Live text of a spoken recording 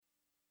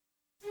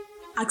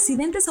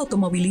¿Accidentes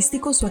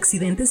automovilísticos o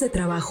accidentes de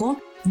trabajo?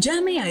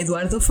 Llame a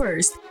Eduardo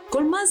First.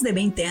 Con más de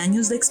 20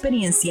 años de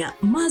experiencia,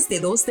 más de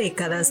 2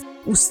 décadas,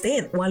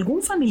 usted o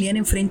algún familiar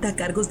enfrenta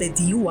cargos de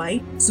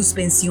DUI,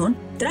 suspensión,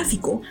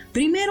 tráfico.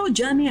 Primero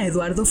llame a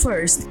Eduardo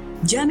First.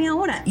 Llame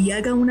ahora y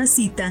haga una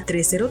cita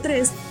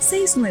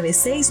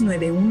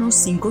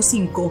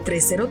 303-696-9155,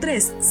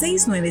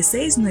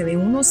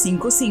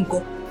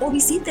 303-696-9155 o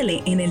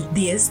visítele en el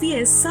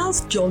 1010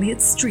 South Joliet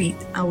Street,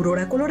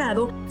 Aurora,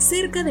 Colorado,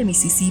 cerca de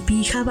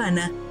Mississippi y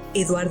Havana.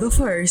 Eduardo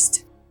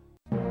First.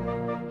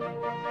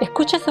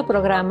 Escucha su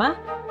programa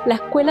La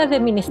Escuela de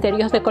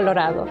Ministerios de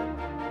Colorado,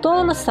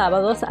 todos los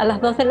sábados a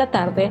las 2 de la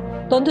tarde,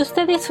 donde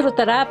usted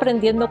disfrutará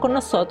aprendiendo con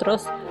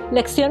nosotros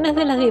lecciones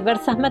de las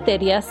diversas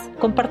materias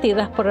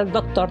compartidas por el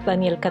Dr.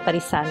 Daniel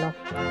Catarizano.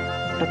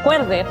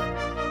 Recuerde,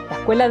 La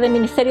Escuela de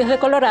Ministerios de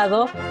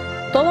Colorado,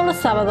 todos los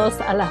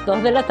sábados a las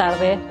 2 de la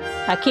tarde,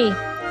 aquí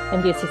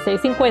en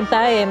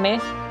 1650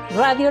 AM,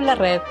 Radio La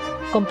Red,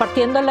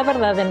 compartiendo la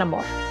verdad en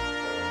amor.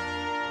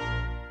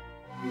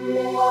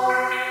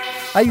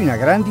 Hay una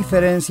gran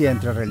diferencia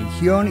entre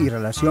religión y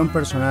relación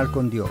personal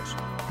con Dios.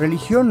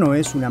 Religión no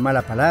es una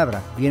mala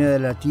palabra, viene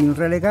del latín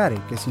relegare,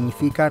 que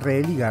significa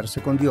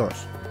religarse con Dios.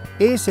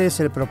 Ese es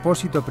el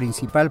propósito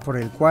principal por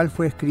el cual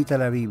fue escrita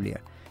la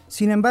Biblia.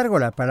 Sin embargo,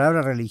 la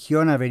palabra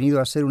religión ha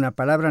venido a ser una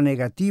palabra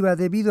negativa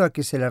debido a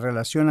que se la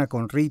relaciona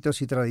con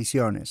ritos y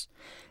tradiciones.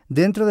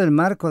 Dentro del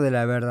marco de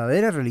la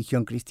verdadera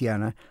religión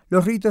cristiana,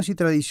 los ritos y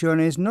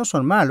tradiciones no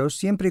son malos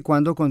siempre y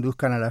cuando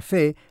conduzcan a la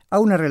fe, a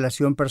una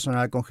relación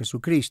personal con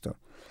Jesucristo.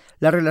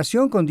 La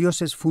relación con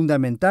Dios es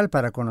fundamental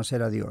para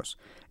conocer a Dios.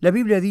 La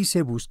Biblia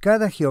dice: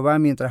 buscad a Jehová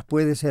mientras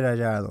puede ser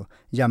hallado,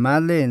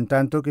 llamadle en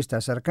tanto que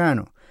está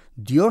cercano.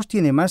 Dios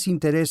tiene más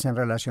interés en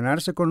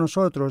relacionarse con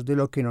nosotros de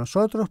lo que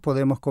nosotros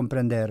podemos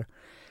comprender.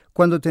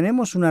 Cuando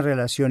tenemos una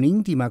relación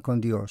íntima con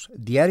Dios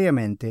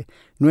diariamente,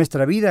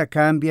 nuestra vida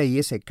cambia y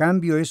ese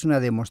cambio es una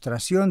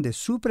demostración de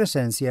su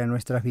presencia en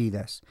nuestras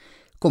vidas.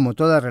 Como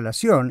toda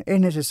relación, es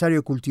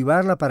necesario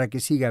cultivarla para que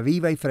siga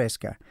viva y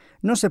fresca.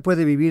 No se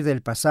puede vivir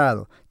del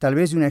pasado, tal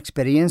vez de una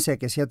experiencia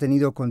que se ha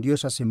tenido con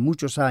Dios hace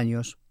muchos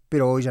años,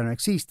 pero hoy ya no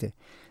existe.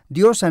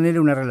 Dios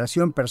anhela una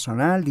relación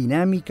personal,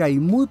 dinámica y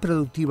muy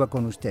productiva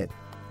con usted.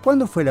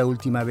 ¿Cuándo fue la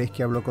última vez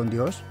que habló con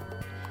Dios?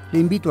 Le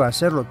invito a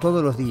hacerlo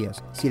todos los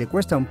días. Si le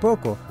cuesta un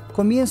poco,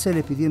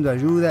 comiéncele pidiendo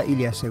ayuda y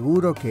le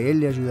aseguro que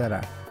Él le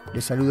ayudará.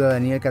 Le saluda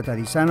Daniel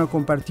Catarizano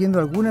compartiendo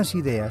algunas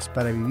ideas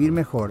para vivir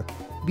mejor.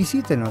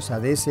 Visítenos a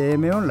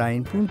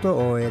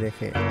dsmonline.org.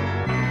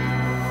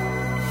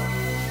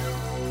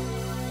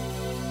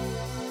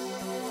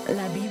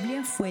 La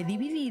Biblia fue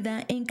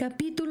dividida en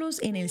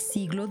capítulos en el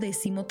siglo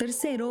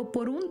XIII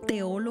por un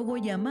teólogo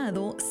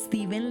llamado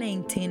Stephen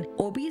Langton,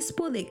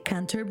 obispo de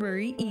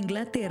Canterbury,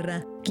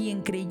 Inglaterra,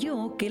 quien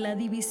creyó que la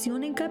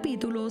división en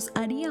capítulos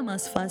haría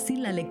más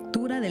fácil la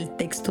lectura del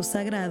texto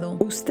sagrado.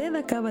 Usted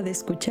acaba de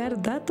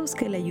escuchar datos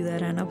que le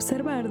ayudarán a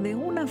observar de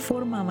una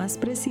forma más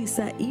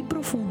precisa y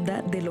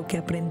profunda de lo que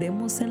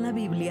aprendemos en la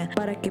Biblia,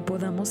 para que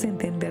podamos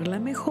entenderla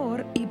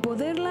mejor y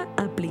poderla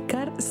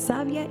aplicar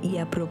sabia y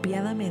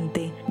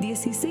apropiadamente.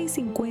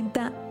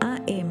 1650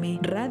 AM,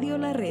 Radio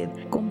La Red,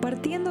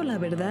 compartiendo la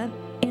verdad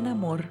en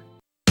amor.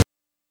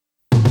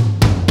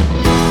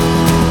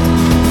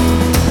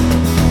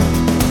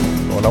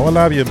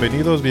 Hola,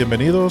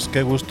 bienvenidos,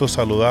 qué gusto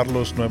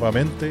saludarlos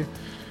nuevamente.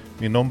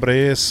 Mi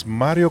nombre es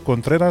Mario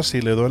Contreras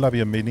y le doy la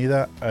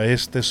bienvenida a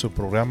su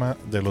programa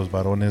de los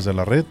varones de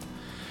la red,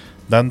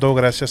 dando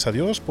gracias a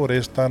Dios por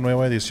esta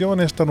nueva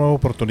edición, esta nueva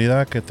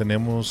oportunidad que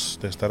tenemos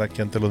de estar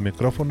aquí ante los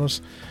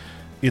micrófonos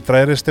y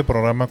traer este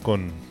programa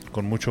con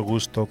mucho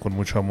gusto, con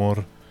mucho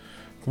amor,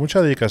 con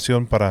mucha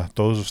dedicación para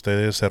todos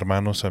ustedes,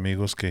 hermanos,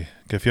 amigos que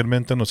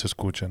fielmente nos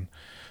escuchan.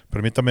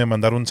 Permítame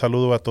mandar un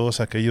saludo a todos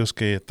aquellos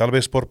que tal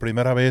vez por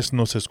primera vez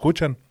nos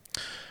escuchan.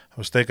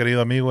 A usted,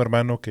 querido amigo,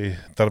 hermano, que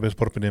tal vez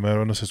por primera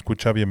vez nos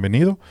escucha,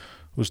 bienvenido.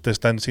 Usted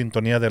está en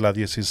sintonía de la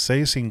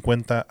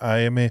 1650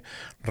 AM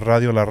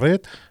Radio La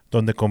Red,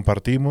 donde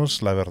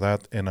compartimos la verdad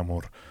en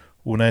amor.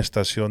 Una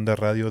estación de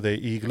radio de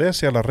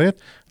Iglesia La Red,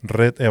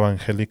 Red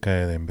Evangélica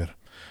de Denver.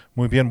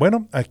 Muy bien,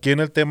 bueno, aquí en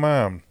el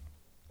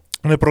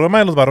programa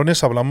de los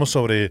varones hablamos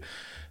sobre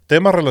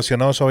temas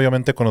relacionados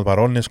obviamente con los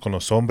varones, con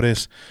los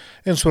hombres,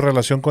 en su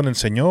relación con el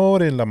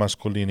Señor, en la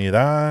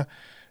masculinidad,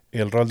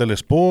 el rol del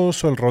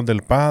esposo, el rol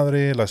del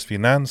padre, las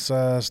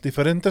finanzas,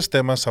 diferentes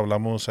temas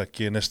hablamos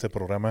aquí en este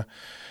programa.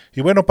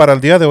 Y bueno, para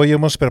el día de hoy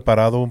hemos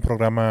preparado un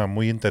programa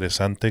muy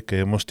interesante que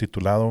hemos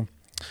titulado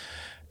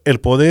El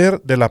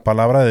poder de la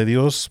palabra de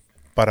Dios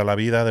para la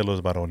vida de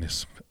los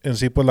varones. En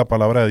sí, pues la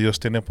palabra de Dios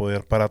tiene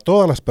poder para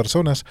todas las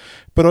personas,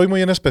 pero hoy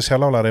muy en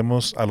especial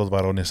hablaremos a los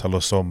varones, a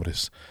los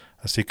hombres.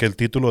 Así que el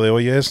título de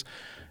hoy es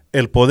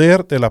El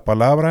poder de la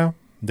palabra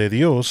de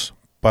Dios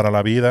para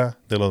la vida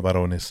de los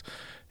varones.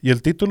 Y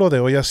el título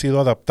de hoy ha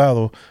sido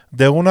adaptado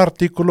de un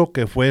artículo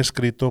que fue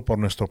escrito por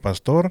nuestro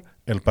pastor,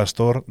 el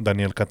pastor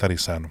Daniel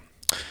Catarizano.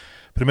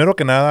 Primero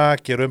que nada,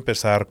 quiero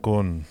empezar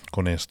con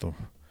esto.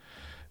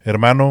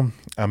 Hermano,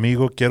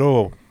 amigo,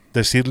 quiero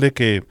decirle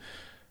que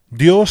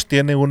Dios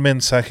tiene un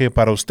mensaje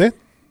para usted.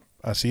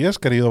 Así es,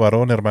 querido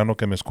varón, hermano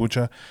que me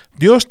escucha.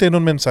 Dios tiene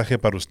un mensaje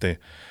para usted.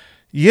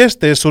 Y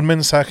este es un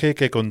mensaje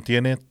que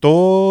contiene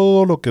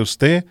todo lo que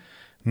usted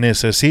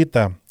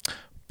necesita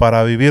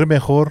para vivir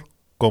mejor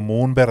como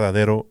un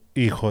verdadero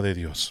hijo de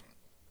Dios.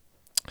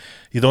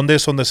 ¿Y dónde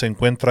es donde se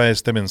encuentra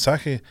este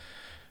mensaje?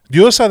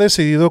 Dios ha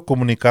decidido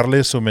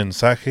comunicarle su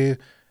mensaje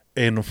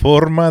en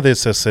forma de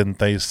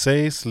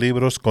 66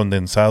 libros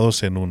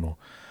condensados en uno,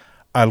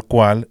 al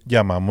cual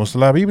llamamos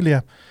la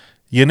Biblia.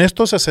 Y en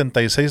estos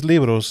 66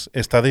 libros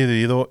está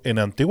dividido en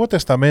Antiguo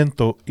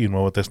Testamento y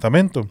Nuevo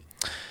Testamento,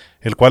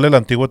 el cual el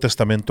Antiguo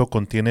Testamento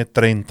contiene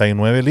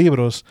 39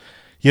 libros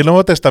y el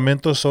Nuevo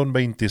Testamento son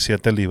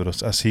 27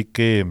 libros. Así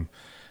que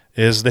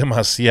es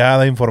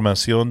demasiada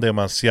información,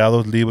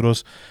 demasiados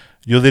libros.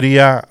 Yo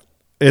diría,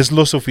 es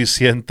lo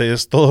suficiente,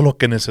 es todo lo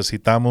que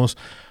necesitamos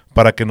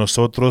para que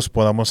nosotros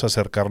podamos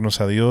acercarnos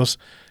a Dios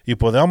y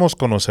podamos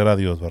conocer a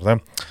Dios,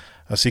 ¿verdad?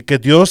 Así que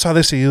Dios ha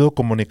decidido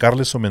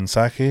comunicarle su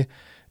mensaje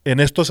en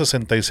estos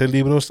 66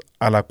 libros,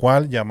 a la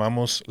cual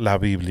llamamos la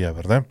Biblia,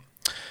 ¿verdad?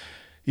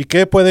 ¿Y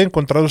qué puede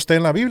encontrar usted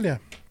en la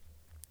Biblia?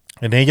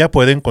 En ella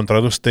puede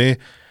encontrar usted,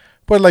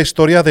 pues, la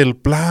historia del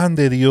plan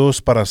de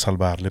Dios para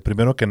salvarle,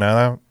 primero que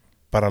nada,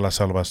 para la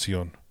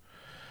salvación.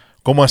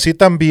 Como así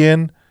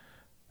también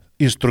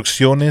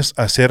instrucciones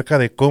acerca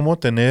de cómo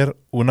tener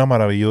una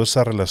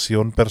maravillosa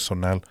relación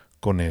personal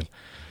con Él.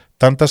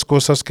 Tantas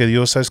cosas que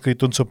Dios ha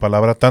escrito en su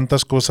palabra,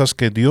 tantas cosas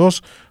que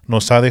Dios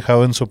nos ha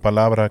dejado en su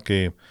palabra,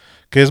 que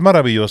es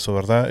maravilloso,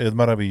 ¿verdad? Es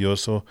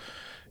maravilloso.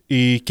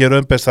 Y quiero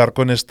empezar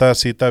con esta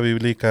cita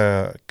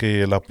bíblica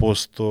que el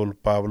apóstol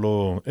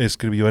Pablo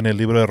escribió en el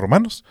libro de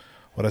Romanos.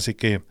 Ahora sí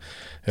que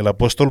el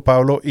apóstol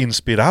Pablo,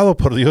 inspirado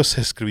por Dios,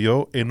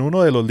 escribió en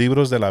uno de los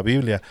libros de la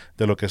Biblia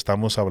de lo que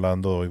estamos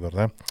hablando hoy,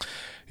 ¿verdad?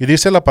 Y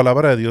dice la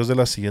palabra de Dios de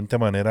la siguiente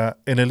manera,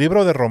 en el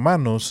libro de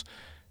Romanos,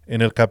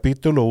 en el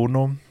capítulo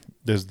 1,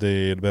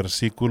 desde el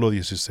versículo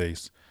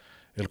 16,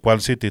 el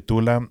cual se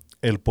titula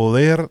El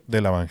poder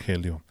del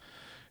Evangelio.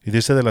 Y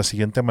dice de la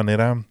siguiente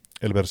manera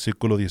el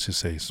versículo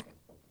 16,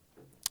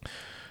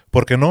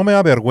 porque no me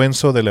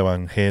avergüenzo del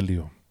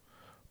Evangelio,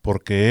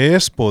 porque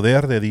es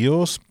poder de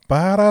Dios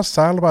para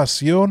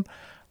salvación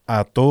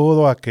a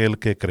todo aquel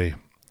que cree,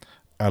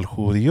 al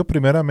judío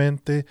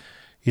primeramente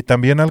y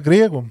también al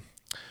griego.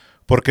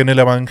 Porque en el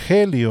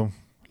Evangelio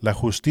la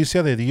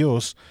justicia de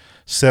Dios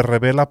se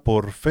revela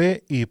por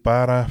fe y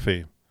para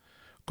fe,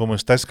 como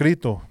está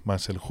escrito,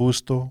 mas el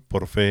justo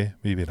por fe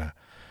vivirá.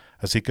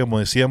 Así que, como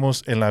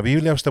decíamos, en la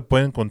Biblia usted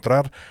puede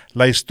encontrar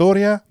la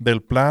historia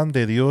del plan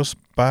de Dios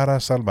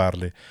para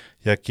salvarle.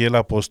 Y aquí el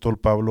apóstol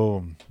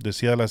Pablo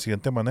decía de la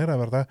siguiente manera,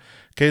 ¿verdad?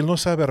 Que él no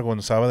se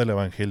avergonzaba del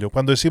Evangelio.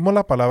 Cuando decimos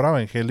la palabra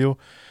Evangelio,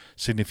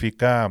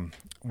 significa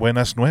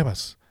buenas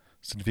nuevas.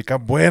 Significa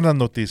buenas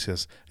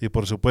noticias. Y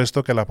por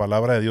supuesto que la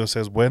palabra de Dios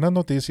es buenas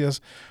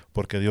noticias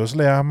porque Dios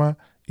le ama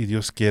y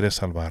Dios quiere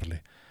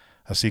salvarle.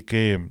 Así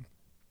que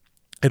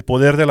el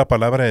poder de la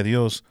palabra de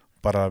Dios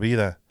para la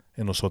vida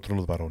en nosotros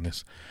los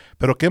varones.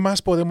 Pero ¿qué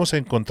más podemos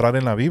encontrar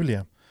en la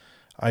Biblia?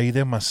 Hay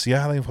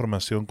demasiada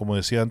información. Como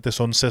decía antes,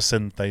 son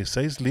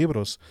 66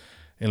 libros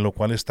en lo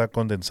cual está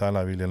condensada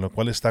la Biblia, en lo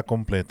cual está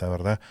completa,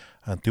 ¿verdad?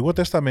 Antiguo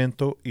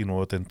Testamento y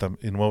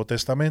Nuevo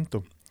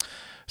Testamento.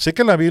 Sé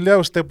que en la Biblia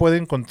usted puede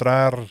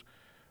encontrar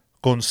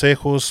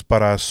consejos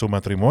para su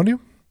matrimonio.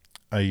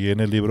 Ahí en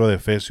el libro de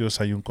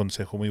Efesios hay un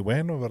consejo muy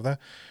bueno, ¿verdad?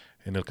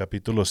 En el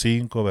capítulo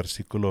 5,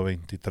 versículo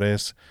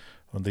 23,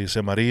 donde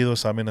dice,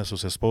 maridos, amen a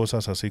sus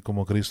esposas, así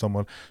como Cristo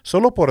amó.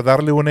 Solo por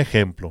darle un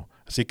ejemplo.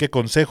 Así que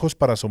consejos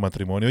para su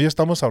matrimonio. Hoy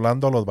estamos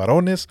hablando a los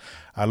varones,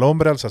 al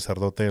hombre, al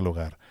sacerdote del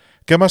hogar.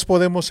 ¿Qué más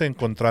podemos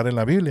encontrar en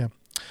la Biblia?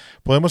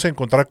 Podemos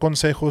encontrar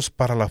consejos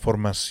para la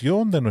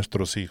formación de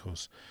nuestros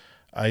hijos.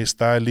 Ahí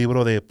está el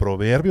libro de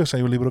Proverbios,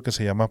 hay un libro que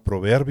se llama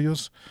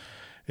Proverbios.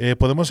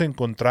 Podemos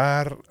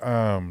encontrar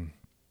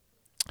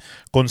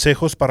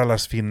consejos para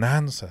las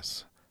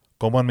finanzas,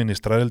 cómo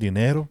administrar el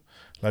dinero.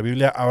 La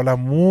Biblia habla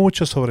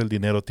mucho sobre el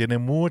dinero, tiene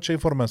mucha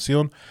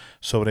información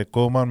sobre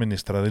cómo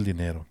administrar el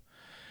dinero.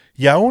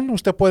 Y aún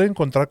usted puede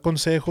encontrar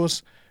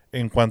consejos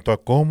en cuanto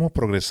a cómo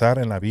progresar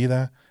en la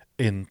vida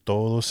en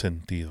todo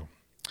sentido.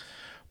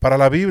 Para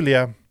la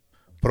Biblia,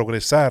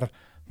 progresar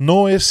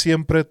no es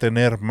siempre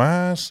tener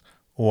más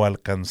o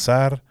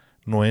alcanzar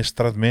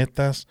nuestras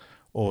metas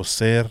o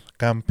ser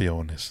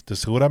campeones.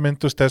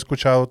 Seguramente usted ha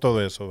escuchado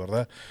todo eso,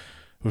 ¿verdad?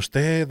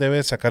 Usted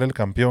debe sacar el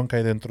campeón que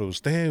hay dentro de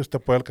usted, usted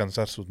puede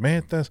alcanzar sus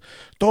metas,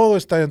 todo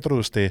está dentro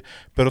de usted.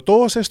 Pero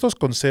todos estos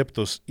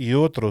conceptos y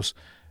otros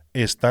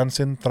están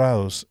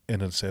centrados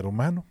en el ser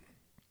humano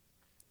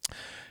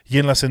y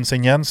en las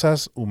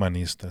enseñanzas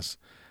humanistas,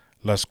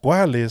 las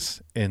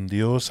cuales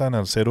endiosan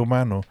al ser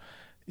humano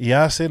y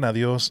hacen a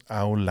Dios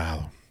a un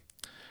lado.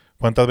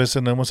 ¿Cuántas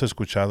veces no hemos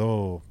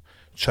escuchado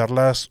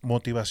charlas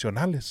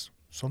motivacionales?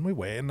 Son muy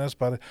buenas,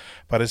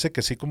 parece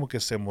que sí, como que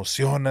se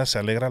emociona, se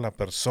alegra la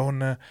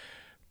persona,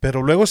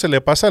 pero luego se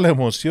le pasa la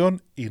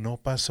emoción y no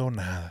pasó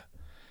nada.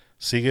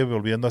 sigue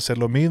volviendo a hacer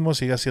lo mismo,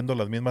 sigue haciendo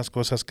las mismas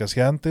cosas que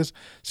hacía antes.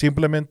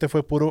 Simplemente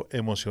fue puro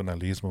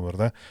emocionalismo,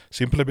 ¿verdad?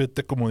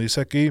 Simplemente, como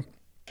dice aquí,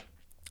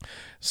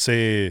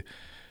 se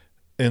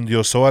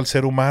endiosó al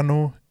ser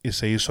humano y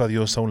se hizo a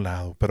Dios a un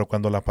lado. Pero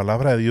cuando la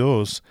palabra de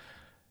Dios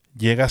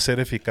llega a ser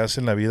eficaz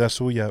en la vida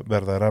suya,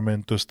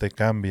 verdaderamente usted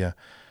cambia,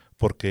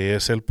 porque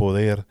es el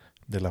poder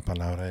de la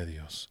palabra de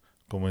Dios.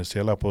 Como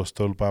decía el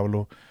apóstol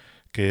Pablo,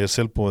 que es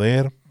el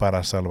poder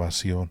para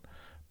salvación.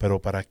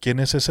 Pero ¿para quién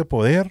es ese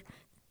poder?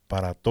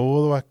 Para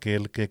todo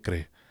aquel que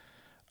cree.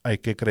 Hay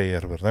que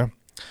creer, ¿verdad?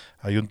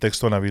 Hay un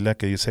texto en la Biblia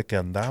que dice que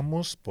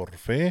andamos por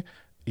fe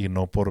y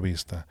no por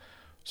vista.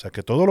 O sea,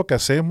 que todo lo que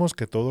hacemos,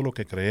 que todo lo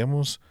que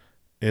creemos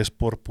es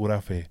por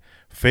pura fe.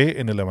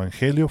 Fe en el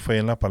Evangelio, fe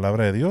en la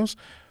palabra de Dios,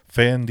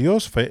 fe en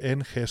Dios, fe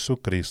en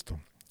Jesucristo.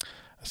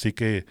 Así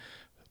que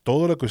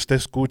todo lo que usted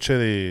escuche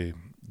de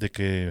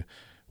que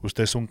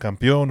usted es un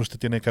campeón, usted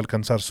tiene que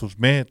alcanzar sus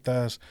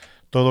metas,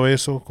 todo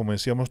eso, como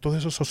decíamos,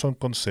 todos esos son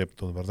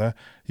conceptos, ¿verdad?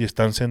 Y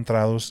están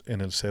centrados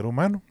en el ser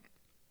humano.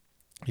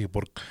 Y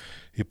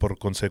por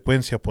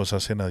consecuencia, pues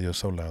hacen a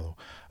Dios a un lado.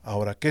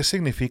 Ahora, ¿qué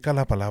significa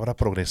la palabra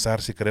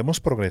progresar? Si queremos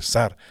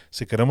progresar,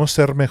 si queremos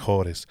ser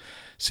mejores,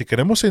 si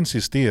queremos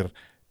insistir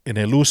en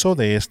el uso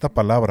de esta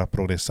palabra,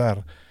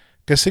 progresar,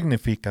 ¿qué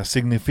significa?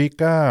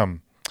 Significa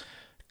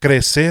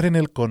crecer en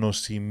el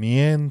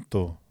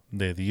conocimiento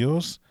de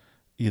Dios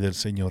y del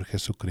Señor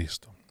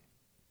Jesucristo.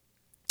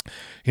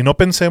 Y no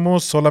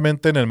pensemos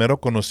solamente en el mero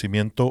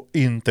conocimiento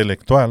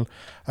intelectual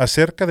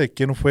acerca de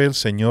quién fue el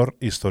Señor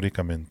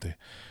históricamente.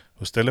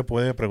 Usted le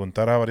puede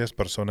preguntar a varias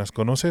personas,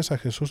 ¿conoces a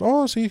Jesús?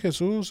 Oh, sí,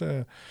 Jesús,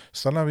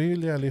 está en la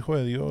Biblia, el Hijo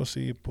de Dios,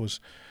 y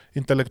pues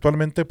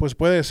intelectualmente pues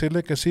puede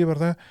decirle que sí,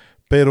 ¿verdad?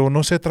 Pero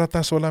no se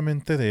trata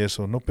solamente de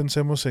eso, no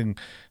pensemos en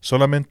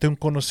solamente un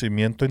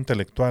conocimiento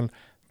intelectual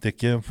de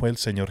quién fue el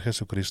Señor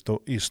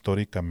Jesucristo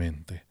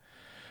históricamente.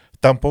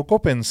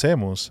 Tampoco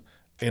pensemos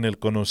en el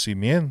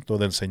conocimiento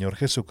del Señor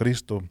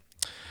Jesucristo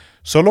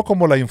solo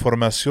como la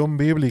información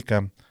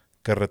bíblica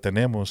que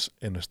retenemos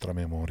en nuestra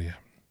memoria.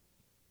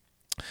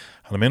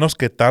 Al menos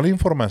que tal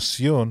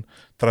información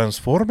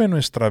transforme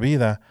nuestra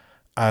vida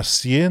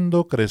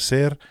haciendo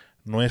crecer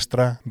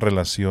nuestra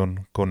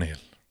relación con Él.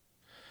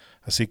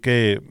 Así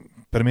que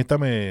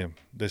permítame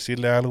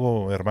decirle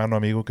algo, hermano,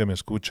 amigo que me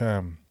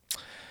escucha.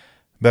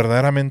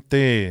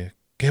 Verdaderamente,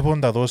 qué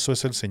bondadoso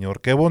es el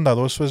Señor, qué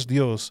bondadoso es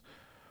Dios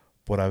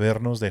por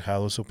habernos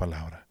dejado su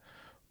palabra,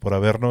 por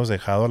habernos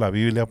dejado la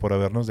Biblia, por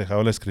habernos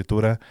dejado la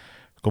Escritura.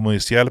 Como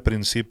decía al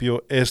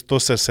principio,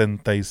 estos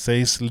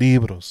 66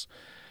 libros,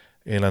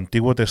 el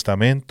Antiguo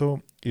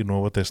Testamento y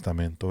Nuevo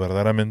Testamento.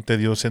 Verdaderamente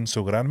Dios en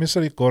su gran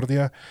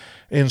misericordia,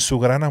 en su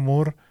gran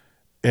amor,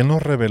 Él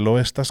nos reveló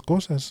estas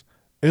cosas.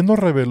 Él nos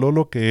reveló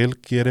lo que Él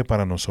quiere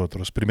para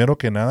nosotros. Primero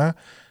que nada,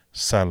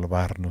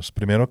 salvarnos.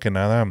 Primero que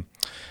nada,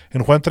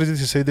 en Juan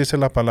 3:16 dice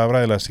la palabra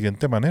de la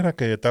siguiente manera,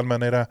 que de tal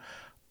manera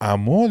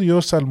amó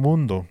Dios al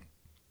mundo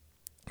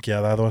que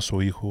ha dado a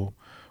su Hijo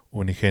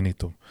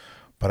unigénito,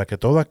 para que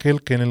todo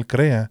aquel que en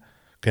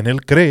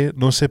Él cree,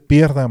 no se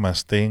pierda,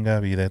 mas tenga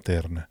vida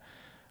eterna.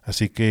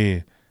 Así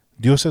que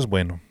Dios es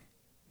bueno,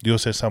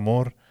 Dios es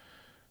amor,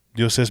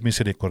 Dios es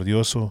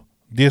misericordioso,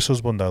 Dios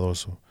es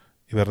bondadoso.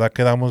 Y verdad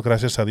que damos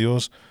gracias a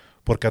Dios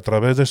porque a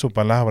través de su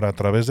palabra, a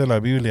través de la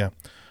Biblia,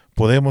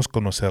 podemos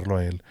conocerlo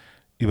a Él.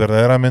 Y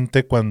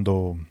verdaderamente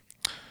cuando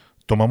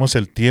tomamos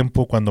el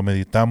tiempo, cuando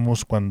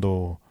meditamos,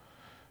 cuando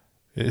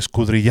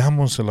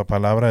escudriñamos la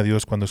palabra de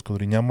Dios, cuando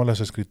escudriñamos las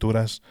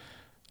Escrituras,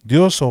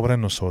 Dios obra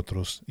en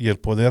nosotros y el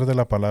poder de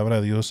la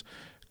palabra de Dios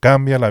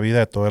cambia la vida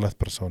de todas las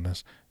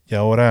personas. Y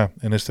ahora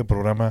en este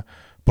programa,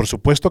 por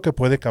supuesto que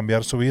puede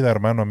cambiar su vida,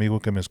 hermano, amigo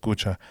que me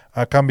escucha.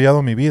 Ha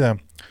cambiado mi vida,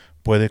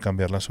 puede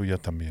cambiar la suya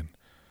también.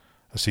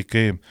 Así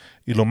que,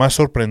 y lo más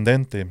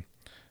sorprendente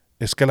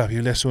es que la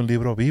Biblia es un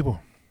libro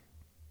vivo.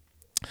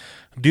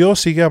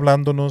 Dios sigue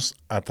hablándonos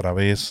a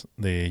través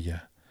de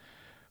ella,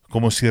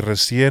 como si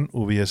recién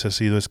hubiese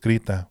sido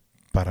escrita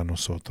para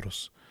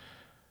nosotros.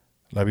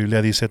 La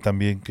Biblia dice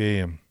también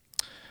que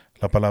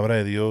la palabra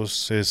de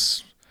Dios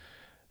es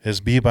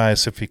viva,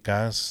 es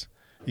eficaz,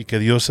 y que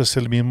Dios es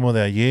el mismo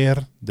de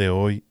ayer, de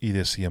hoy y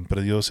de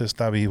siempre. Dios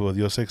está vivo,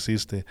 Dios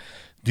existe,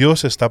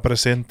 Dios está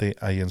presente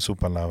ahí en su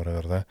palabra,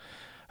 ¿verdad?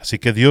 Así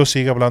que Dios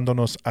sigue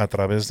hablándonos a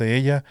través de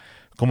ella,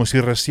 como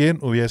si recién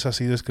hubiese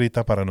sido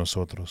escrita para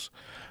nosotros.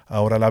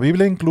 Ahora, la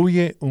Biblia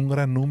incluye un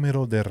gran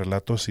número de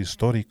relatos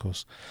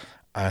históricos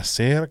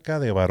acerca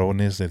de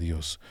varones de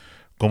Dios,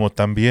 como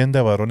también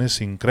de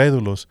varones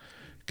incrédulos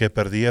que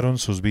perdieron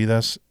sus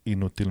vidas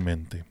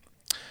inútilmente.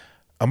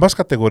 Ambas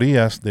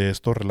categorías de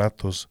estos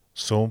relatos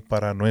son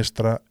para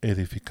nuestra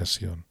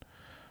edificación.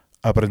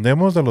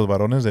 Aprendemos de los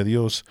varones de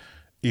Dios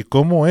y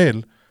cómo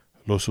Él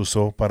los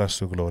usó para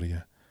su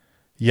gloria.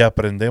 Y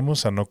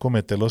aprendemos a no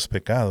cometer los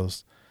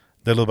pecados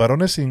de los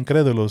varones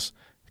incrédulos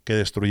que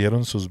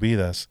destruyeron sus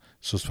vidas,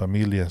 sus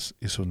familias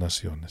y sus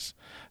naciones.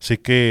 Así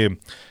que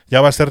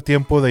ya va a ser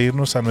tiempo de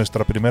irnos a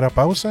nuestra primera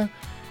pausa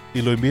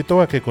y lo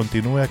invito a que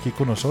continúe aquí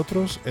con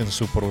nosotros en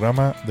su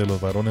programa de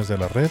los varones de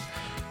la red,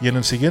 y en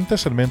el siguiente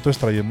segmento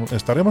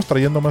estaremos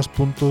trayendo más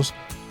puntos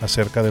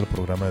acerca del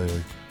programa de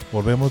hoy.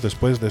 Volvemos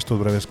después de estos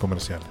breves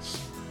comerciales.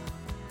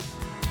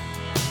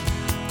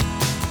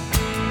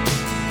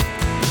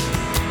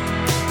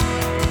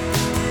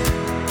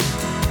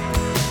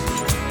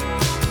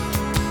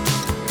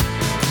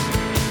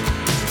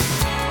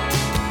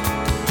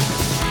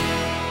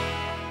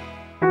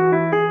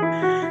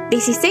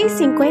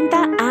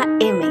 $1650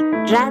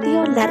 AM,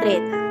 Radio La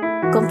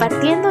Red,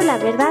 compartiendo la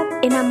verdad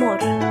en amor.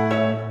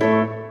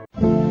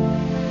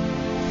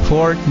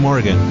 Fort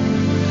Morgan,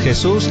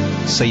 Jesús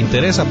se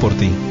interesa por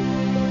ti.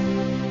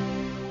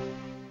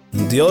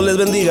 Dios les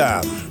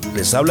bendiga.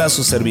 Les habla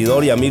su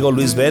servidor y amigo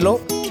Luis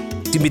Velo,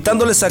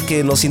 invitándoles a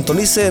que nos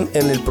sintonicen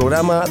en el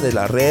programa de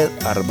la Red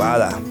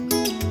Arvada.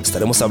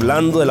 Estaremos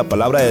hablando de la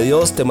palabra de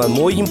Dios, temas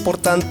muy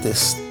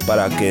importantes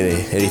para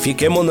que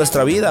edifiquemos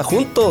nuestra vida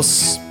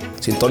juntos.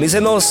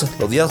 Sintonícenos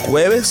los días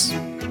jueves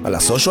a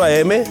las 8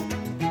 a.m.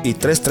 y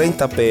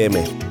 3:30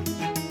 p.m.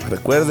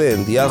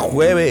 Recuerden, día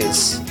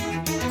jueves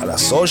a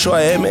las 8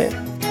 a.m.,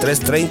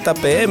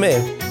 3:30 p.m.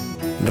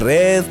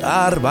 Red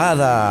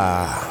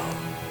Arvada.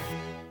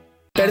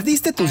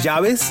 ¿Perdiste tus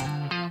llaves?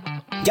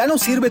 ¿Ya no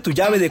sirve tu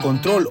llave de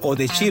control o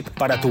de chip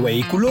para tu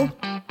vehículo?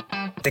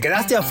 ¿Te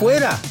quedaste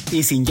afuera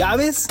y sin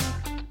llaves?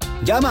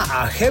 Llama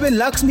a Heaven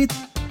Locksmith,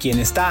 quien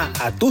está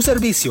a tu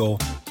servicio,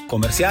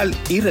 comercial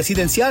y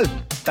residencial.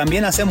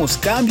 También hacemos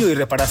cambio y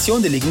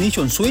reparación del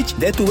ignition switch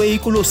de tu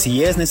vehículo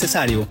si es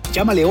necesario.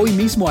 Llámale hoy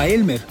mismo a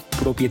Elmer,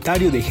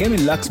 propietario de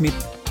Heaven Locksmith,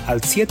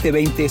 al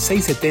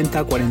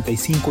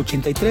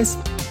 720-670-4583,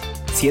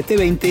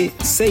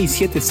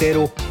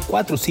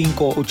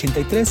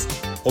 720-670-4583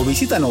 o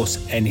visítanos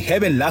en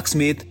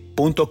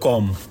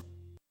heavenlocksmith.com.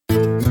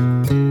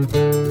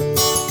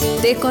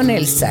 Té con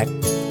Elsa.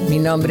 Mi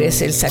nombre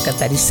es Elsa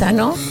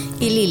Catarizano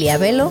y Lilia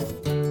Velo.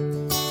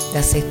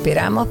 Las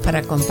esperamos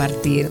para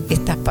compartir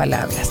estas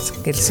palabras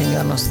que el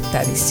Señor nos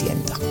está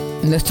diciendo.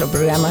 Nuestro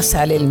programa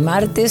sale el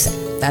martes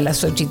a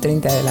las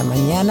 8:30 de la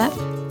mañana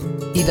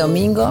y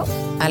domingo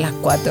a las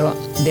 4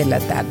 de la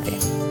tarde.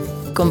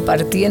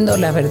 Compartiendo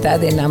la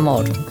verdad en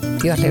amor.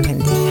 Dios les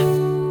bendiga.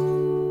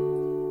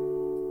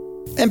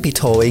 MP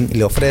Towing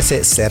le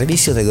ofrece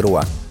servicio de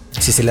grúa.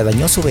 Si se le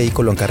dañó su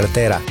vehículo en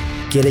carretera,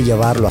 quiere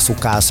llevarlo a su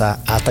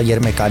casa, a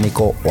taller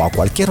mecánico o a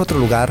cualquier otro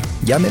lugar,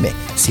 llámeme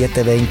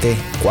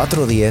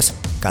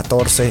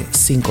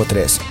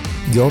 720-410-1453.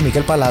 Yo,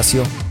 Miguel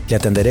Palacio, le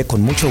atenderé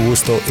con mucho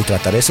gusto y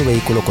trataré su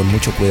vehículo con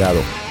mucho cuidado.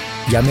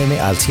 Llámeme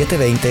al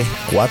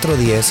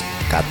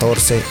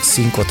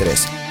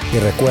 720-410-1453. Y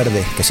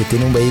recuerde que si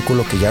tiene un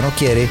vehículo que ya no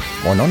quiere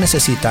o no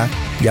necesita,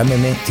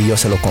 llámeme y yo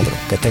se lo compro.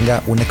 Que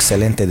tenga un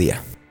excelente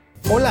día.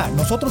 Hola,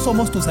 nosotros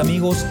somos tus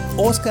amigos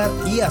Oscar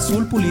y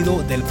Azul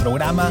Pulido del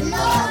programa Los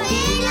Niños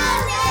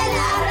de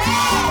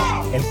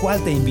la Red, el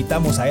cual te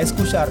invitamos a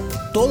escuchar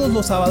todos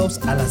los sábados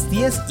a las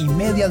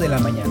 10:30 de la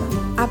mañana.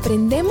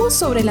 Aprendemos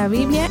sobre la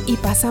Biblia y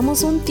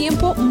pasamos un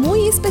tiempo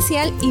muy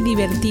especial y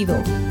divertido.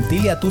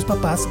 Dile a tus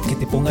papás que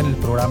te pongan el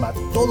programa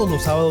todos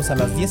los sábados a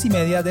las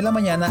 10:30 de la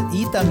mañana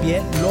y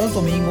también los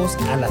domingos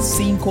a las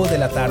 5 de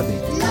la tarde.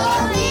 Los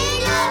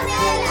Niños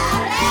de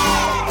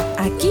la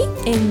Red. Aquí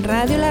en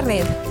Radio La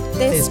Red.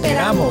 Te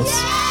esperamos.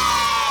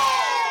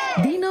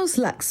 Dinos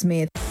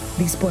Locksmith,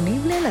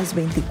 disponible las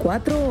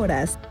 24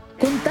 horas.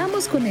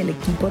 Contamos con el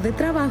equipo de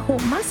trabajo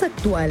más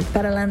actual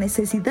para la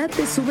necesidad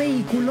de su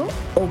vehículo,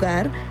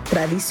 hogar,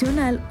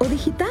 tradicional o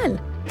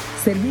digital.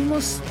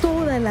 Servimos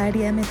toda el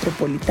área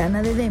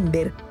metropolitana de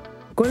Denver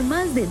con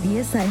más de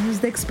 10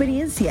 años de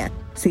experiencia,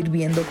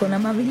 sirviendo con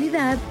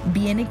amabilidad,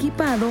 bien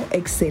equipado,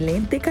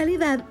 excelente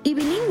calidad y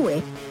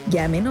bilingüe.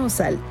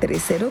 Llámenos al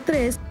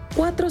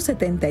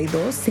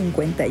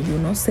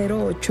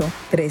 303-472-5108,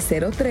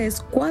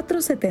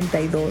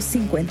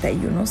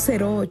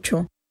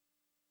 303-472-5108.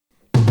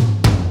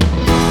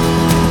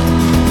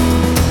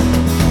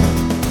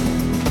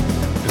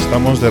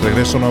 Estamos de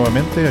regreso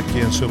nuevamente aquí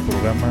en su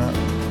programa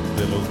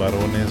de los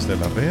varones de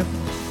la red.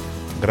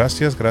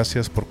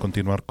 Gracias por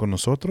continuar con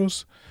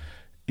nosotros.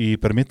 Y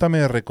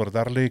permítame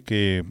recordarle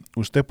que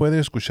usted puede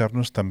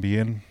escucharnos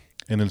también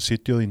en el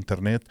sitio de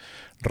internet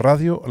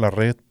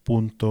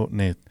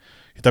radiolared.net.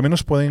 Y también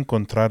nos puede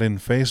encontrar en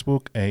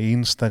Facebook e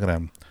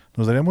Instagram.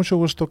 Nos daría mucho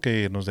gusto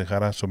que nos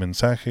dejara su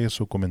mensaje,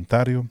 su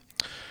comentario,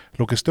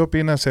 lo que usted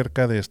opina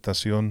acerca de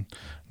estación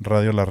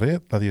Radio La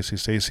Red, la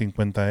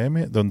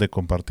 1650M, donde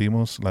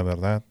compartimos la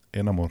verdad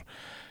en amor.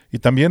 Y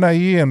también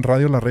ahí en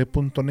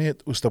radiolared.net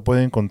usted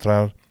puede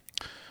encontrar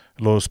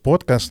los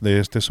podcasts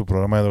de su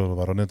programa de los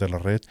varones de la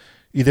red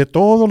y de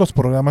todos los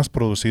programas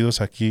producidos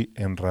aquí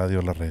en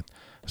Radio La Red.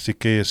 Así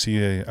que si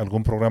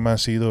algún programa ha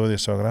sido de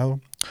su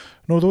agrado,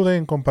 no dude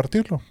en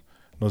compartirlo.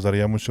 Nos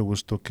daría mucho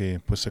gusto que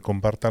se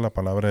comparta la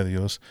palabra de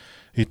Dios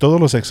y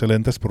todos los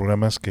excelentes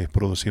programas que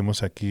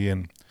producimos aquí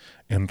en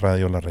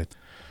Radio La Red.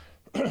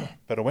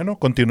 Pero bueno,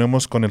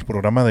 continuemos con el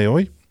programa de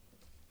hoy,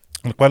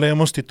 el cual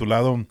hemos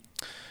titulado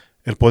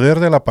El poder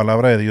de la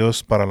palabra de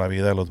Dios para la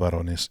vida de los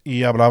varones.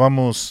 Y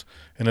hablábamos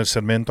en el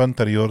segmento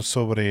anterior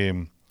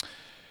sobre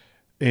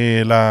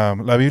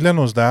la Biblia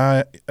nos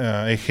da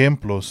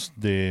ejemplos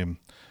de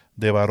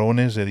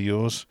varones de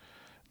Dios,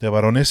 de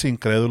varones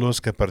incrédulos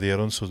que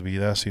perdieron sus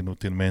vidas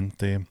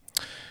inútilmente.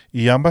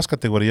 Y ambas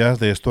categorías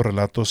de estos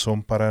relatos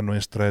son para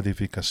nuestra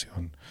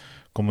edificación.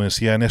 Como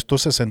decía, en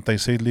estos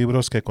 66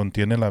 libros que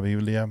contiene la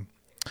Biblia,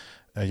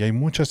 ahí hay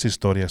muchas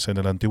historias. En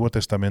el Antiguo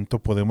Testamento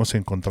podemos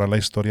encontrar la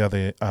historia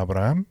de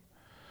Abraham,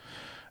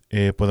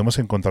 podemos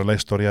encontrar la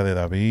historia de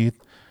David,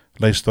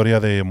 la historia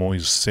de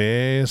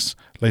Moisés,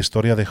 la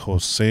historia de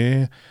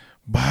José,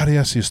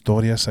 varias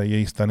historias ahí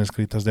están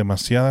escritas,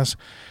 demasiadas,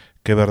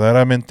 que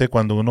verdaderamente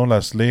cuando uno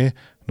las lee,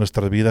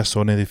 nuestras vidas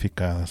son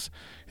edificadas.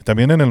 Y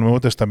también en el Nuevo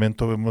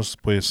Testamento vemos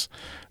pues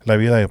la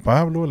vida de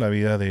Pablo, la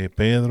vida de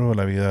Pedro,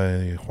 la vida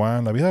de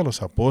Juan, la vida de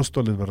los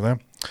apóstoles, ¿verdad?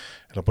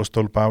 El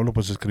apóstol Pablo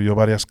pues escribió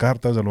varias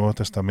cartas del Nuevo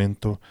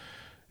Testamento,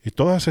 y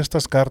todas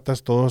estas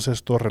cartas, todos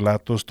estos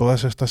relatos,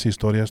 todas estas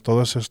historias,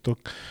 todo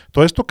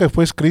esto que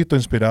fue escrito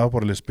inspirado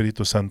por el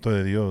Espíritu Santo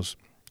de Dios,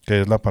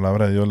 que es la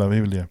palabra de Dios, la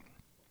Biblia,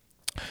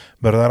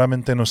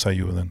 verdaderamente nos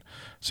ayudan.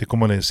 Así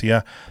como le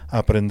decía,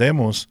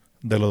 aprendemos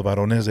de los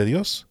varones de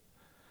Dios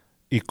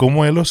y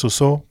cómo Él los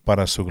usó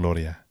para su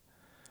gloria.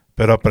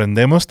 Pero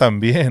aprendemos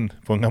también,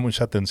 ponga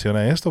mucha atención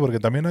a esto, porque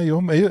también hay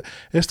hombres,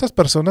 estas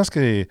personas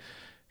que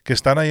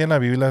están ahí en la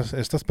Biblia,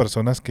 estas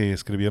personas que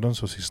escribieron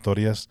sus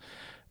historias,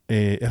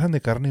 eran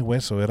de carne y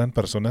hueso, eran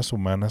personas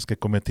humanas que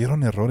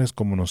cometieron errores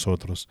como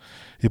nosotros.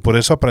 Y por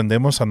eso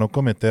aprendemos a no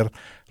cometer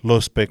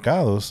los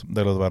pecados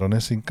de los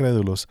varones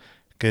incrédulos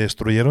que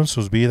destruyeron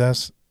sus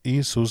vidas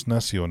y sus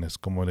naciones.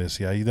 Como les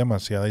decía, hay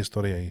demasiada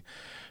historia ahí.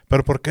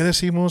 Pero ¿por qué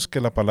decimos que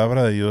la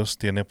palabra de Dios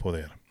tiene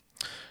poder?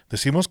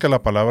 Decimos que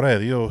la palabra de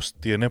Dios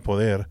tiene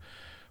poder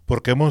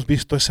porque hemos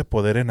visto ese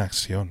poder en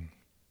acción.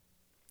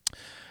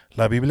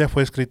 La Biblia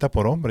fue escrita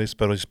por hombres,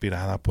 pero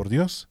inspirada por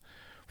Dios.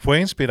 Fue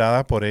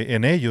inspirada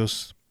en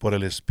ellos por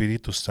el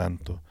Espíritu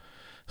Santo,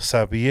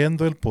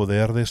 sabiendo el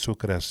poder de su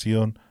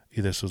creación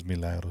y de sus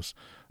milagros.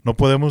 No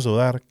podemos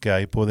dudar que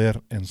hay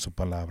poder en su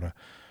palabra.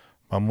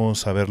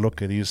 Vamos a ver lo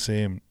que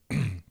dice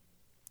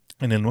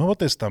en el Nuevo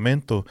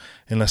Testamento,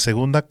 en la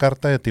segunda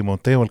carta de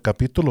Timoteo, el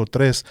capítulo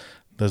 3,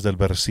 desde el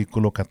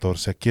versículo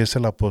 14. Aquí es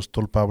el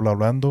apóstol Pablo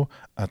hablando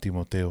a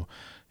Timoteo,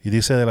 y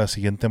dice de la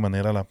siguiente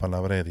manera la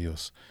palabra de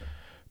Dios: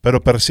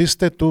 pero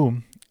persiste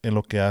tú en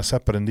lo que has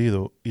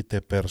aprendido y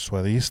te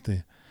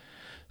persuadiste,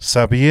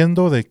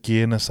 sabiendo de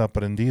quién has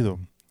aprendido,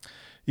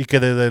 y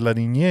que desde la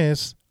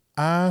niñez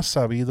has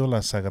sabido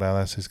las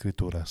sagradas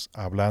escrituras.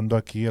 Hablando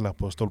aquí el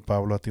apóstol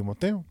Pablo a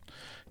Timoteo,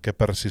 que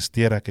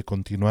persistiera, que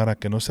continuara,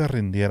 que no se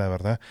rindiera,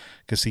 ¿verdad?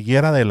 Que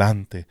siguiera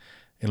adelante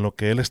en lo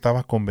que él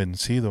estaba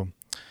convencido,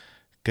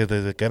 que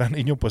desde que era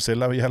niño pues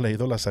él había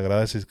leído las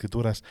sagradas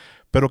escrituras.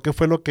 Pero ¿qué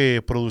fue lo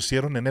que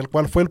producieron en él?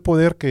 ¿Cuál fue el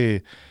poder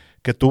que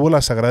tuvo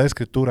la Sagrada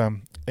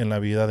Escritura en la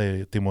vida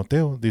de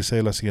Timoteo? Dice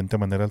de la siguiente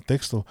manera el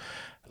texto: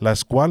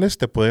 las cuales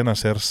te pueden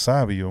hacer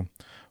sabio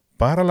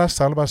para la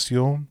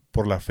salvación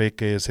por la fe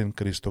que es en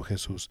Cristo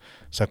Jesús.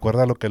 ¿Se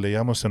acuerda lo que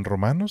leíamos en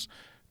Romanos?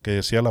 Que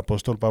decía el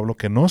apóstol Pablo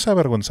que no se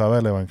avergonzaba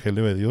del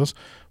Evangelio de Dios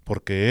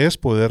porque es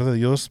poder de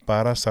Dios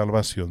para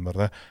salvación,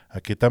 ¿verdad?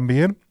 Aquí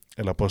también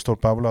el apóstol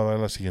Pablo habla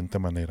de la siguiente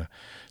manera.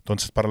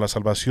 Entonces, para la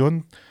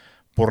salvación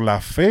por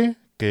la fe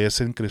que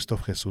es en Cristo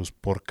Jesús,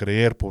 por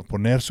creer, por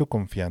poner su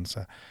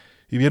confianza.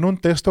 Y viene un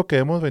texto que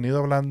hemos venido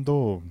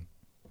hablando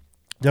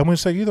ya muy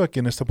seguido aquí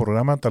en este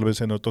programa, tal vez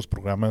en otros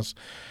programas,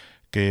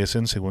 que es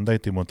en 2 de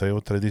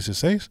Timoteo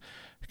 3:16,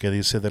 que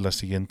dice de la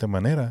siguiente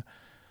manera: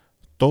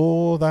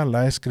 toda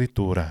la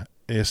Escritura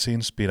es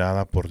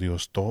inspirada por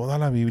Dios, toda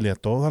la Biblia,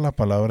 toda la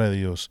palabra de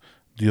Dios,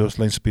 Dios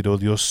la inspiró,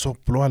 Dios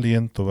sopló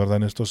aliento, ¿verdad?,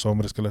 en estos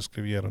hombres que la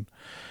escribieron.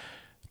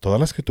 Toda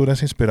la Escritura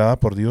es inspirada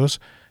por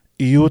Dios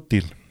y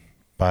útil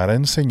para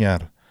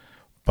enseñar,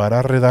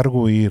 para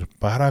redarguir,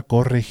 para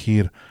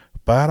corregir,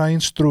 para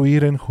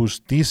instruir en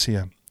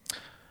justicia,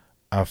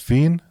 a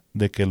fin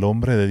de que el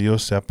hombre de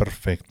Dios sea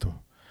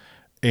perfecto,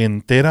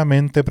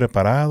 enteramente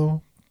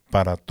preparado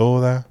para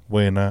toda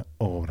buena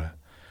obra.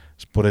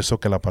 Es por eso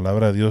que la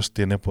palabra de Dios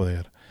tiene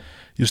poder.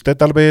 Y usted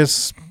tal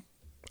vez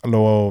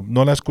no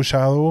la ha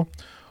escuchado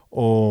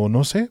o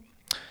no sé,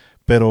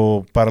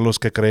 pero para los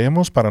que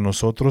creemos, para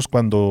nosotros,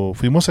 cuando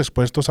fuimos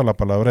expuestos a la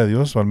palabra de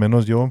Dios, o al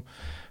menos yo,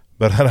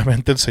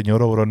 verdaderamente el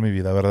Señor obró en mi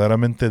vida,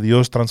 verdaderamente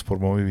Dios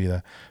transformó mi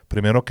vida.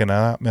 Primero que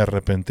nada, me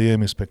arrepentí de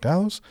mis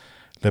pecados,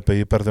 le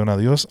pedí perdón a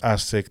Dios,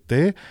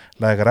 acepté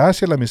la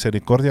gracia y la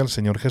misericordia del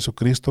Señor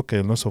Jesucristo que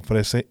Él nos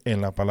ofrece en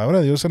la palabra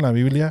de Dios, en la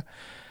Biblia,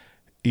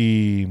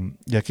 y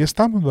aquí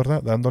estamos,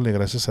 ¿verdad?, dándole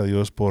gracias a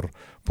Dios por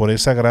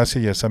esa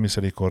gracia y esa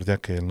misericordia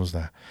que Él nos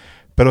da.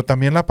 Pero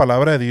también la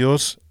palabra de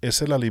Dios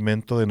es el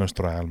alimento de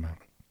nuestra alma.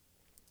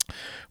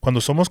 Cuando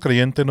somos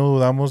creyentes no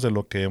dudamos de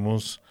lo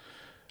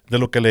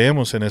que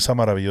leemos en esa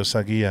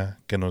maravillosa guía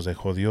que nos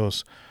dejó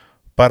Dios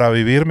para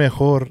vivir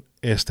mejor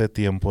este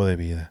tiempo de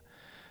vida.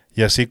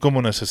 Y así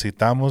como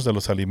necesitamos de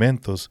los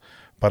alimentos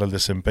para el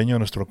desempeño de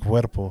nuestro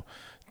cuerpo,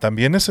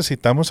 también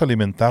necesitamos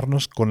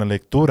alimentarnos con la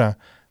lectura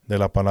de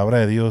la palabra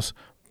de Dios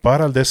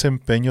para el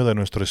desempeño de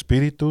nuestro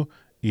espíritu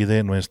y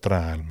de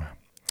nuestra alma.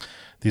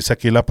 Dice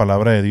aquí la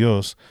palabra de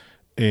Dios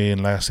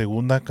en la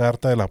segunda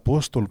carta del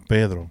apóstol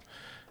Pedro,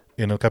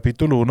 en el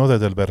capítulo 1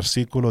 desde el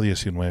versículo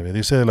 19.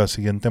 Dice de la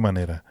siguiente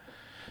manera: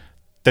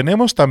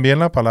 tenemos también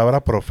la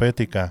palabra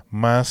profética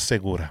más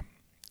segura,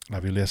 la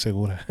Biblia es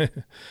segura,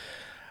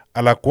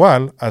 a la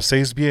cual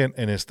hacéis bien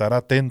en estar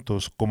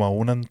atentos como a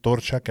una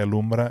antorcha que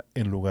alumbra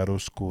en lugar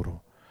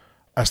oscuro,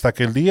 hasta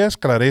que el día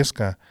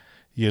esclarezca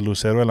y el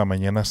lucero de la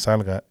mañana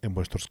salga en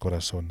vuestros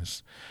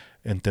corazones.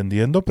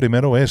 Entendiendo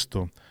primero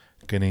esto,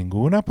 que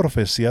ninguna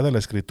profecía de la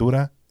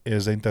Escritura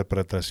es de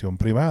interpretación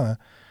privada,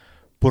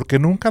 porque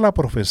nunca la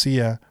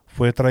profecía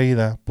fue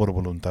traída por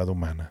voluntad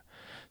humana,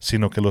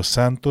 sino que los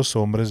santos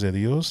hombres de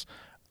Dios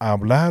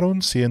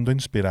hablaron siendo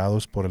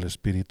inspirados por el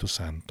Espíritu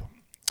Santo.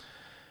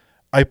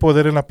 Hay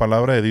poder en la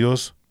palabra de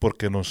Dios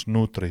porque nos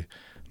nutre,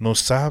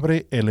 nos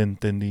abre el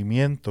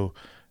entendimiento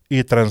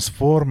y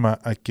transforma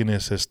a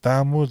quienes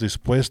estamos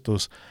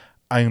dispuestos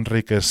a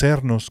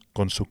enriquecernos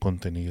con su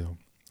contenido.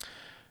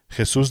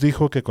 Jesús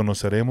dijo que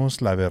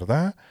conoceremos la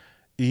verdad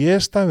y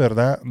esta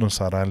verdad nos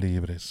hará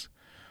libres.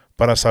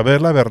 Para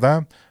saber la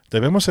verdad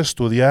debemos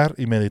estudiar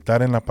y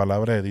meditar en la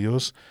palabra de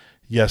Dios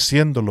y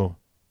haciéndolo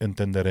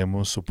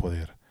entenderemos su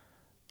poder.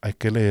 Hay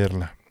que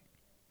leerla.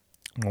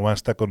 No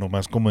basta con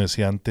nomás, como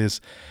decía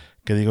antes,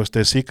 que diga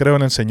usted, sí creo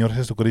en el Señor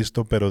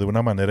Jesucristo, pero de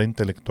una manera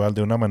intelectual,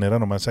 de una manera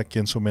nomás aquí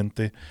en su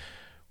mente.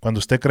 Cuando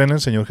usted cree en el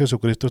Señor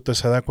Jesucristo, usted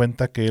se da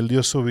cuenta que Él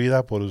dio su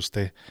vida por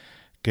usted,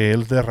 que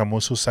Él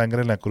derramó su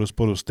sangre en la cruz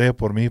por usted,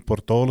 por mí,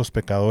 por todos los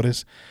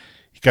pecadores,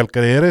 y que al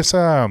creer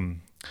eso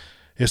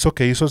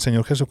que hizo el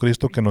Señor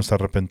Jesucristo, que nos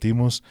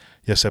arrepentimos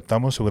y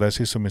aceptamos su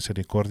gracia y su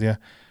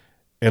misericordia,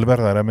 Él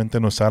verdaderamente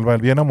nos salva,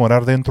 Él viene a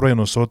morar dentro de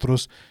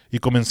nosotros y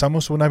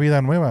comenzamos una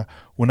vida nueva,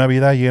 una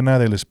vida llena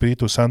del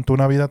Espíritu Santo,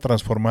 una vida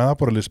transformada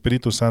por el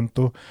Espíritu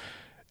Santo,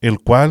 el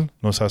cual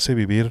nos hace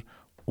vivir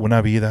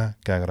una vida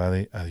que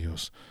agrade a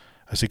Dios.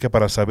 Así que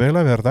para saber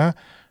la verdad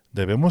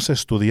debemos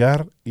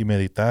estudiar y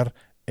meditar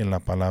en la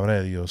palabra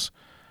de Dios,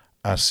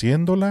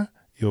 haciéndola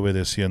y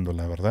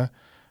obedeciéndola, ¿verdad?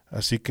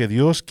 Así que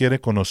Dios quiere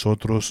con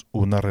nosotros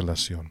una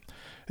relación.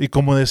 Y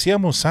como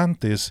decíamos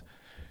antes,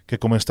 que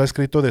como está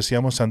escrito,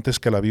 decíamos antes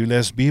que la Biblia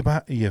es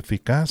viva y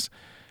eficaz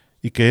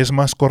y que es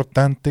más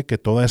cortante que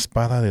toda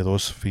espada de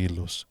dos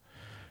filos,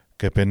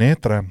 que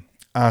penetra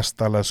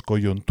hasta las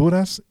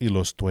coyunturas y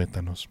los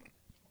tuétanos,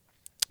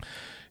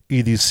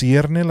 y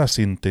discierne las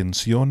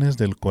intenciones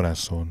del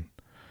corazón.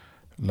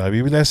 La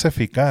Biblia es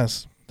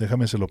eficaz,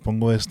 déjame se lo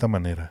pongo de esta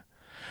manera,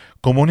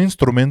 como un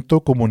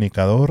instrumento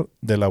comunicador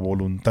de la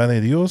voluntad de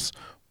Dios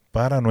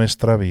para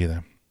nuestra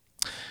vida.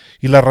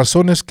 Y la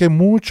razón es que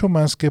mucho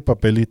más que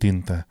papel y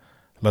tinta,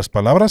 las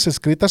palabras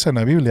escritas en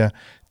la Biblia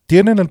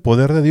tienen el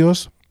poder de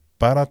Dios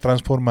para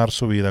transformar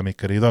su vida, mi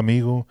querido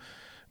amigo,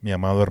 mi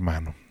amado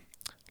hermano.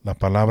 La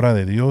palabra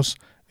de Dios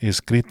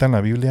escrita en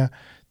la Biblia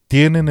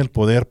tienen el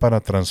poder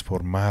para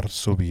transformar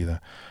su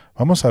vida.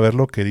 Vamos a ver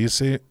lo que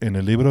dice en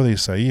el libro de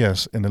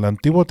Isaías, en el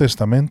Antiguo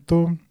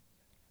Testamento,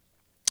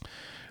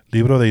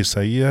 libro de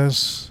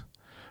Isaías,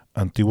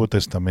 Antiguo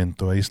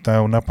Testamento. Ahí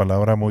está una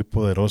palabra muy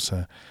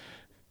poderosa.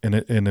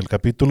 En el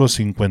capítulo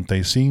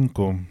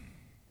 55,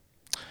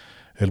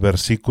 el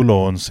versículo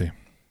 11,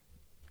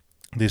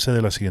 dice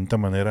de la siguiente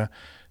manera,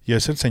 y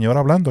es el Señor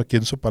hablando aquí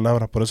en su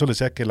palabra, por eso le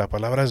decía que la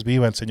palabra es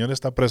viva, el Señor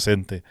está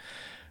presente.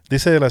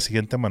 Dice de la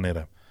siguiente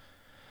manera,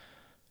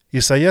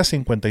 Isaías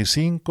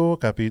 55,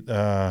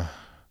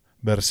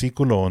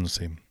 versículo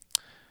 11,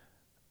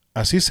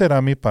 así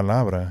será mi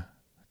palabra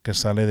que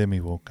sale de mi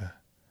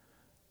boca,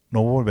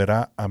 no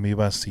volverá a mí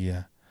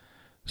vacía,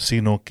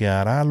 sino que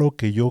hará lo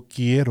que yo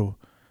quiero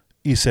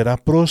y será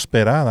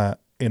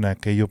prosperada en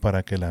aquello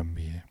para que la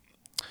envíe.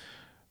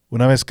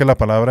 Una vez que la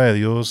palabra de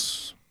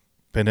Dios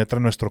penetra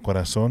en nuestro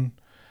corazón,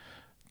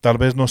 tal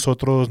vez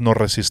nosotros nos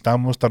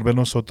resistamos, tal vez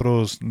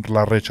nosotros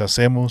la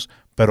rechacemos,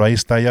 pero ahí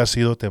está, ya ha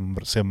sido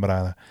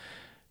sembrada.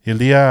 Y el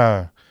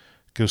día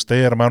que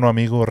usted, hermano,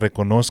 amigo,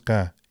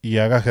 reconozca y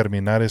haga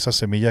germinar esa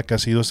semilla que ha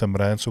sido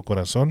sembrada en su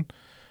corazón,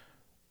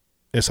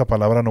 esa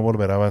palabra no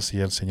volverá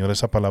vacía al Señor,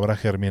 esa palabra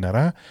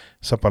germinará,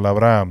 esa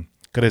palabra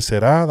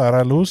crecerá,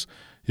 dará luz,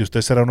 y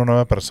usted será una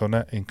nueva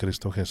persona en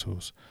Cristo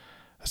Jesús.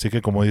 Así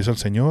que como dice el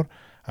Señor,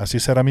 así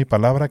será mi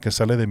palabra que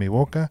sale de mi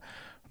boca,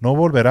 no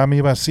volverá a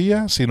mí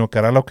vacía, sino que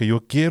hará lo que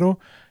yo quiero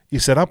y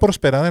será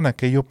prosperada en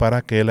aquello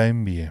para que la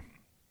envíe.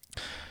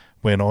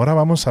 Bueno, ahora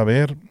vamos a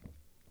ver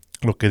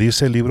lo que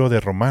dice el libro de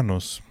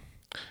Romanos,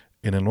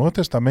 en el Nuevo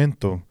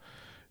Testamento,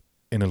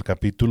 en el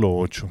capítulo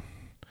 8,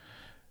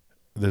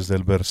 desde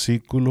el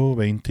versículo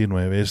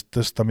 29. Esto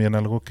es también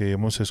algo que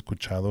hemos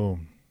escuchado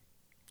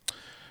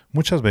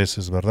muchas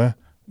veces, ¿verdad?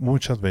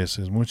 Muchas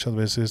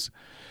veces,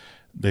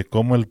 de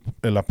cómo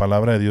la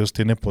palabra de Dios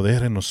tiene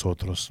poder en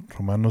nosotros.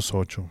 Romanos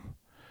 8,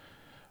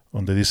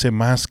 donde dice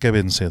más que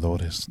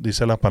vencedores.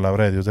 Dice la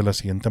palabra de Dios de la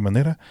siguiente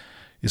manera,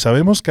 y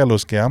sabemos que a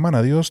los que aman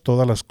a Dios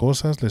todas las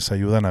cosas les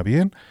ayudan a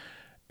bien,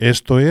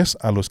 Esto es,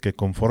 a los que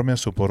conforme a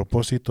su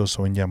propósito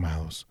son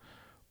llamados.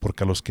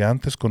 Porque a los que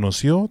antes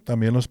conoció,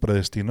 también los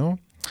predestinó,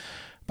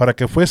 para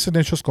que fuesen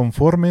hechos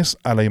conformes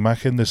a la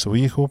imagen de su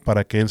Hijo,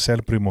 para que Él sea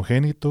el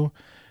primogénito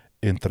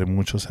entre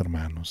muchos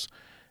hermanos.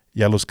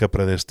 Y a los que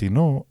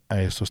predestinó,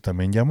 a estos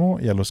también llamó,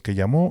 y a los que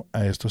llamó,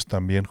 a estos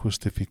también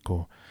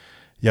justificó.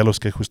 Y a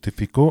los que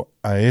justificó,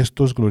 a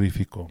estos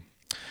glorificó.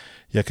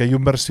 Y aquí hay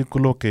un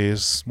versículo que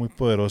es muy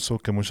poderoso,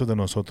 que muchos de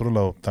nosotros lo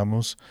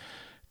adoptamos,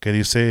 que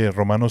dice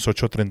Romanos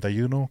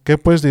 8:31, ¿qué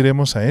pues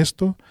diremos a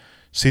esto?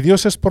 Si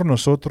Dios es por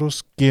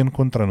nosotros, ¿quién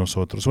contra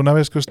nosotros? Una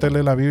vez que usted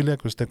lee la Biblia,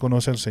 que usted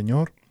conoce al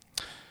Señor,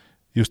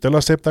 y usted lo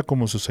acepta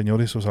como su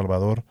Señor y su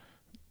Salvador,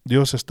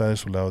 Dios está de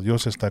su lado,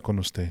 Dios está con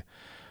usted.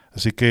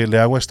 Así que le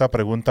hago esta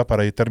pregunta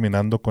para ir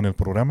terminando con el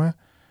programa.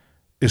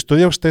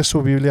 ¿Estudia usted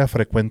su Biblia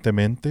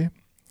frecuentemente?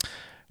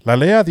 ¿La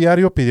lee a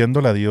diario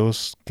pidiéndole a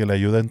Dios que le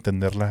ayude a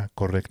entenderla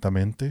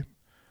correctamente?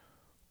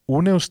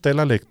 ¿Une usted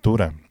la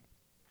lectura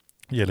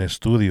y el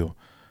estudio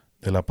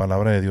de la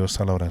palabra de Dios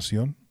a la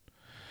oración?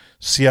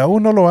 Si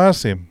aún no lo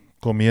hace,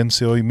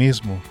 comience hoy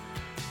mismo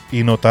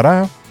y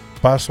notará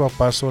paso a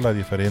paso la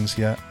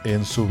diferencia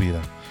en su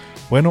vida.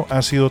 Bueno,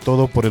 ha sido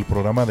todo por el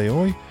programa de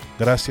hoy.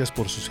 Gracias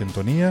por su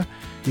sintonía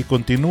y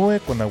continúe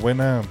con la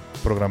buena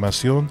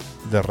programación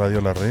de Radio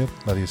La Red,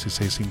 la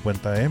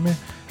 1650 AM,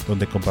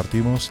 donde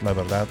compartimos la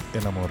verdad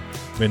en amor.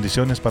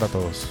 Bendiciones para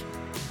todos.